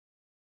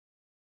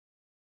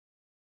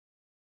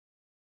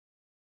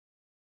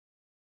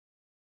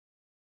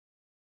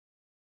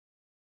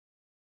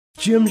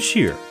Jim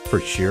Scherer for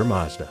Scherer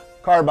Mazda.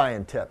 Car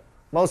buying tip.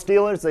 Most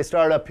dealers, they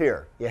start up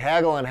here. You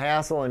haggle and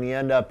hassle and you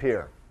end up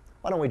here.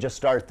 Why don't we just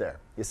start there?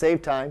 You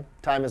save time.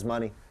 Time is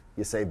money.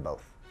 You save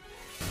both.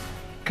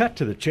 Cut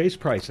to the chase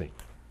pricing.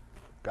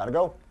 Gotta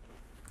go.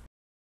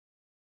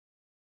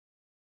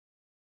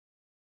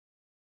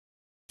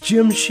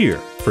 Jim Scherer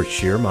for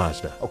Scherer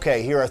Mazda.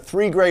 Okay, here are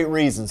 3 great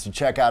reasons to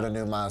check out a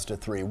new Mazda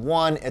 3.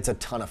 1, it's a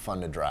ton of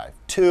fun to drive.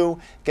 2,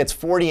 it gets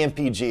 40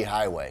 mpg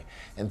highway.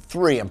 And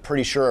 3, I'm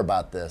pretty sure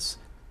about this,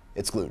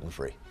 it's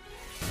gluten-free.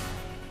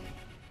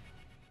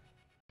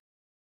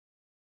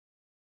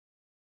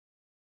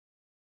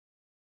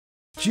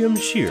 Jim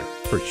Scherer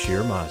for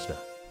Scherer Mazda.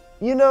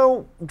 You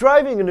know,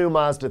 driving a new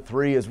Mazda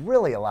 3 is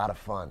really a lot of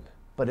fun.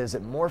 But is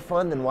it more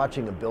fun than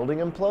watching a building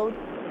implode?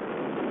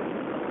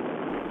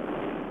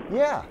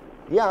 Yeah,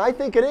 I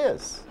think it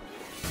is.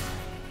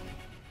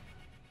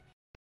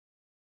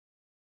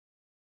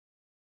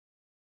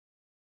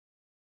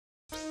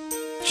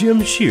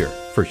 Jim Scherer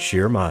for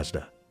Scherer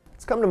Mazda.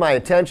 It's come to my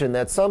attention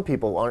that some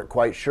people aren't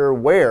quite sure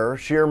where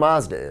Scherer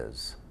Mazda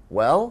is.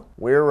 Well,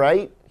 we're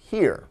right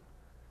here.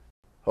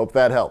 Hope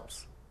that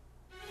helps.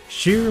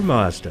 Scherer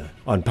Mazda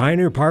on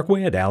Pioneer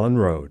Parkway at Allen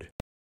Road.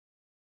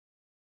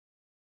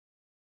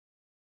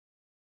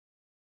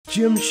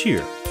 Jim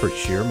Scherer for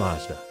Scherer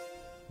Mazda.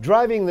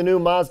 Driving the new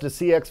Mazda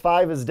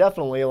CX-5 is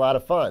definitely a lot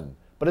of fun.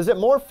 But is it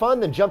more fun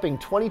than jumping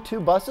 22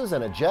 buses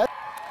and a jet?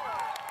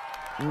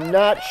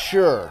 Not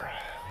sure,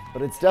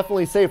 but it's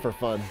definitely safer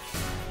fun.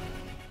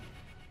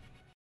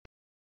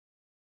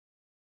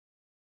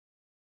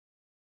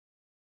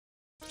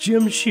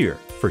 Jim Scherer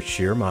for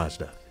Scherer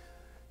Mazda.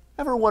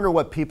 Ever wonder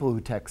what people who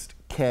text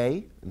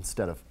K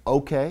instead of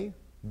OK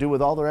do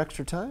with all their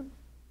extra time?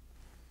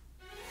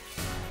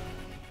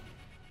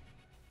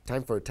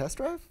 Time for a test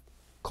drive?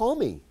 Call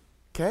me,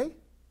 okay?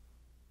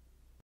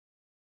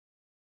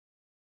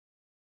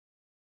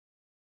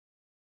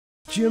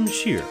 Jim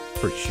Scherer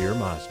for Scherer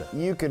Mazda.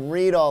 You can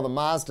read all the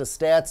Mazda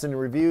stats and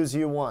reviews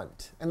you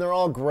want, and they're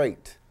all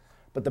great.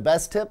 But the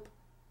best tip?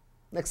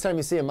 Next time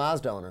you see a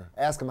Mazda owner,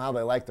 ask them how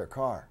they like their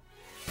car.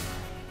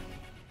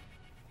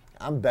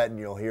 I'm betting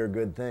you'll hear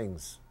good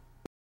things.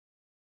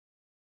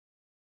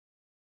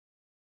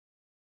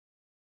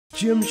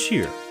 Jim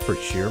Scherer for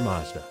Scherer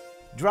Mazda.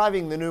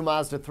 Driving the new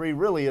Mazda 3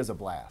 really is a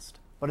blast.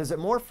 But is it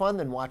more fun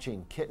than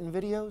watching kitten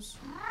videos?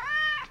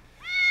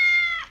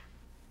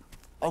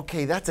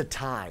 Okay, that's a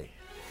tie.